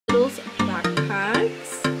Those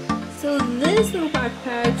backpacks. So these little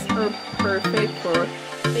backpacks are perfect for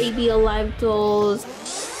baby alive dolls.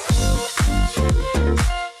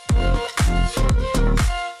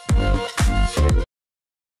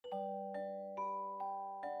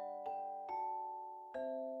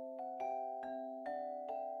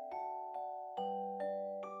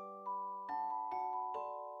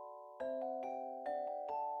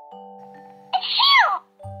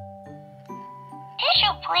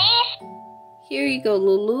 Tissue, please. Here you go,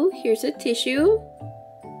 Lulu. Here's a tissue.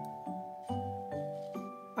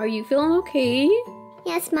 Are you feeling okay?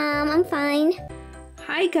 Yes, Mom, I'm fine.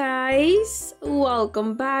 Hi guys!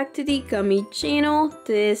 Welcome back to the Gummy channel.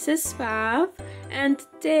 This is Fav, and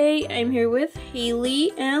today I'm here with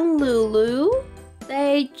Haley and Lulu.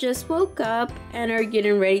 They just woke up and are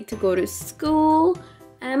getting ready to go to school.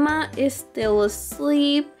 Emma is still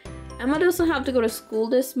asleep. Emma doesn't have to go to school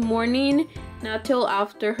this morning, not till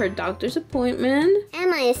after her doctor's appointment.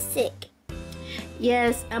 Emma is sick.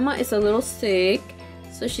 Yes, Emma is a little sick,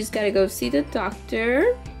 so she's gotta go see the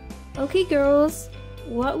doctor. Okay girls,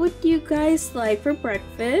 what would you guys like for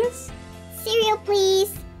breakfast? Cereal,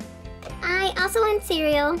 please. I also want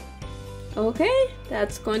cereal. Okay,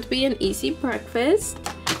 that's going to be an easy breakfast.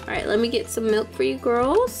 Alright, let me get some milk for you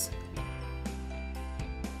girls.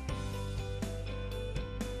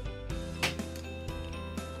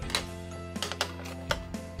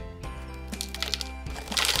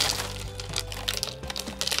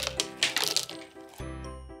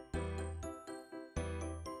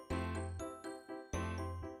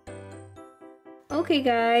 Okay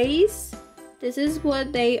guys, this is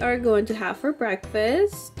what they are going to have for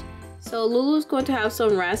breakfast. So Lulu's going to have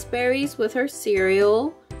some raspberries with her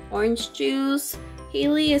cereal, orange juice.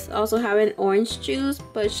 Haley is also having orange juice,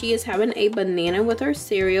 but she is having a banana with her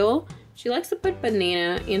cereal. She likes to put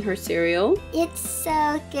banana in her cereal. It's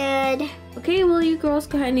so good. Okay, well you girls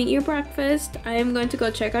go ahead and eat your breakfast. I am going to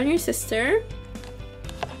go check on your sister.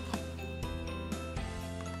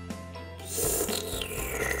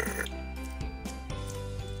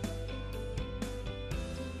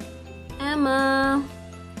 Emma,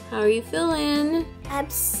 how are you feeling? I'm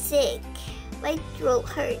sick. My throat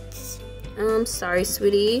hurts. I'm sorry,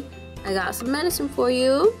 sweetie. I got some medicine for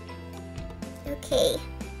you. Okay.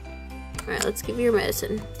 Alright, let's give you your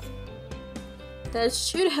medicine. That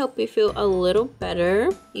should help you feel a little better.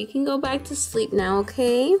 You can go back to sleep now,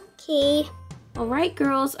 okay? Okay. Alright,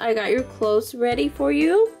 girls, I got your clothes ready for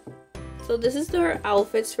you. So this is their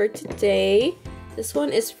outfits for today. This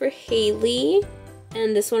one is for Haley.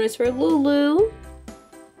 And this one is for Lulu.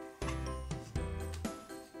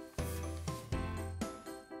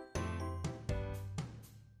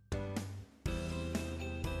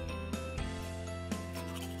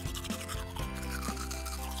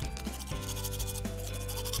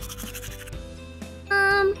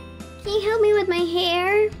 Can you help me with my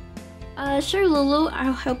hair? Sure, Lulu.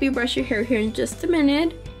 I'll help you brush your hair here in just a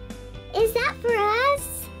minute. Is that for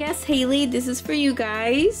us? Yes, Haley, this is for you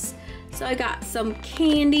guys. So I got some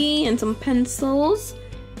candy and some pencils.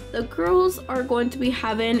 The girls are going to be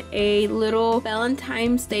having a little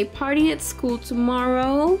Valentine's Day party at school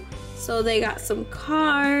tomorrow. So they got some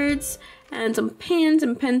cards and some pens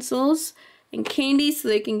and pencils and candy so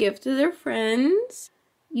they can give to their friends.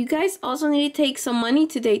 You guys also need to take some money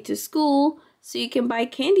today to school so you can buy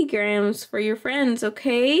candy grams for your friends,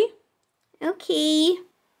 okay? Okay.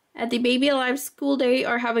 At the Baby Alive School, they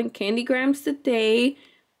are having candy grams today.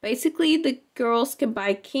 Basically, the girls can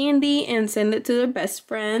buy candy and send it to their best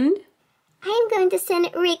friend. I'm going to send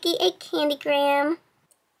Ricky a candygram.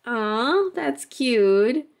 Aw, that's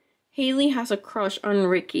cute. Haley has a crush on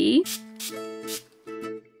Ricky.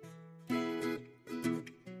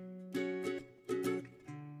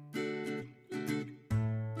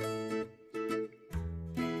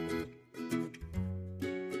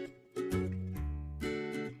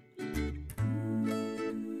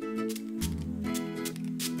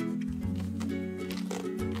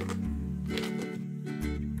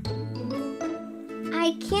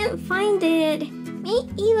 I can't find it. Me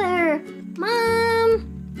either.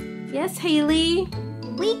 Mom! Yes, Haley?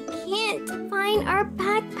 We can't find our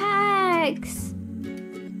backpacks.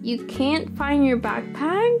 You can't find your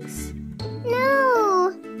backpacks?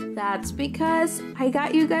 No. That's because I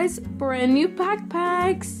got you guys brand new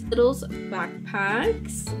backpacks. Little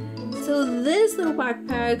backpacks. So these little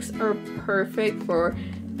backpacks are perfect for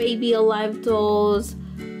Baby Alive dolls,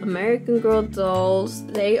 American Girl dolls.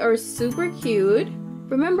 They are super cute.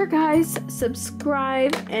 Remember guys,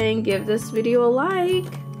 subscribe and give this video a like.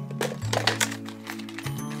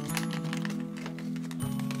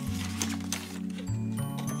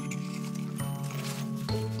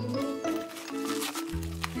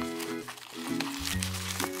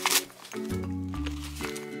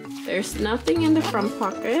 There's nothing in the front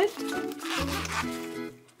pocket.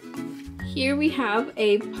 Here we have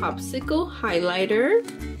a popsicle highlighter.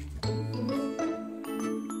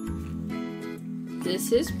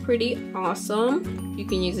 This is pretty awesome. You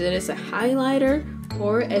can use it as a highlighter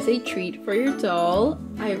or as a treat for your doll.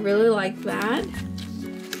 I really like that.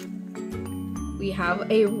 We have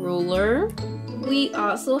a ruler. We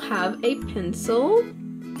also have a pencil.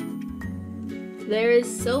 There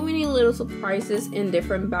is so many little surprises in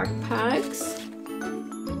different backpacks.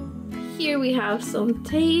 Here we have some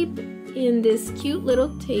tape in this cute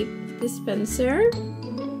little tape dispenser.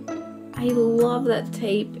 I love that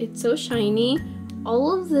tape. It's so shiny.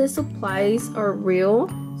 All of the supplies are real,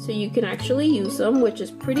 so you can actually use them, which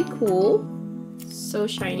is pretty cool. So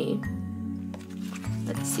shiny.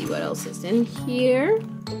 Let's see what else is in here.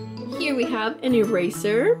 Here we have an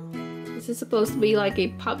eraser. This is supposed to be like a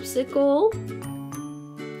popsicle.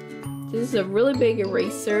 This is a really big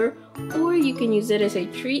eraser, or you can use it as a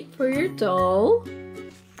treat for your doll.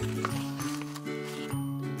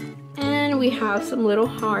 And we have some little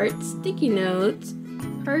heart sticky notes,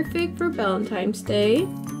 perfect for Valentine's Day.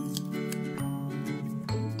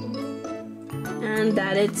 And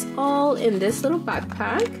that it's all in this little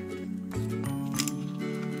backpack.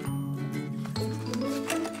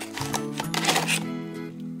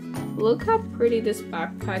 Look how pretty this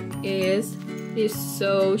backpack is. It is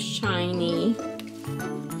so shiny.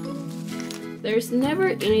 There's never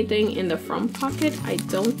anything in the front pocket, I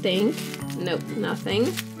don't think. Nope, nothing.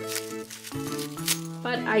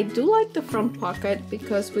 But I do like the front pocket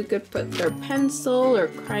because we could put their pencil or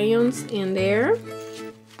crayons in there.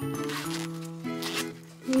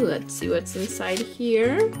 Ooh, let's see what's inside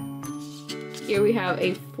here. Here we have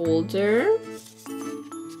a folder.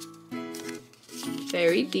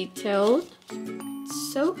 Very detailed.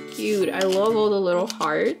 So cute. I love all the little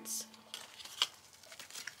hearts.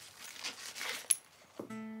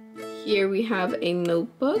 Here we have a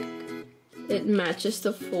notebook. It matches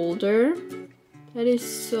the folder. That is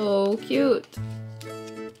so cute.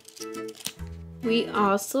 We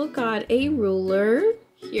also got a ruler.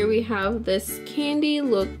 Here we have this candy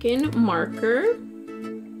looking marker.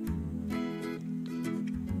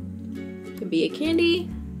 It can be a candy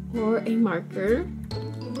or a marker.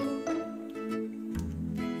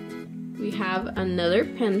 We have another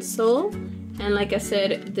pencil, and like I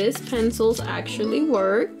said, these pencils actually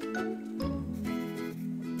work.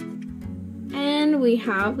 And we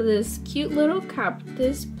have this cute little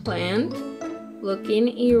cactus plant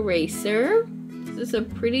looking eraser. This is a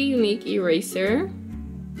pretty unique eraser.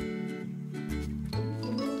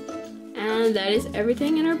 And that is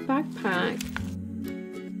everything in our backpack.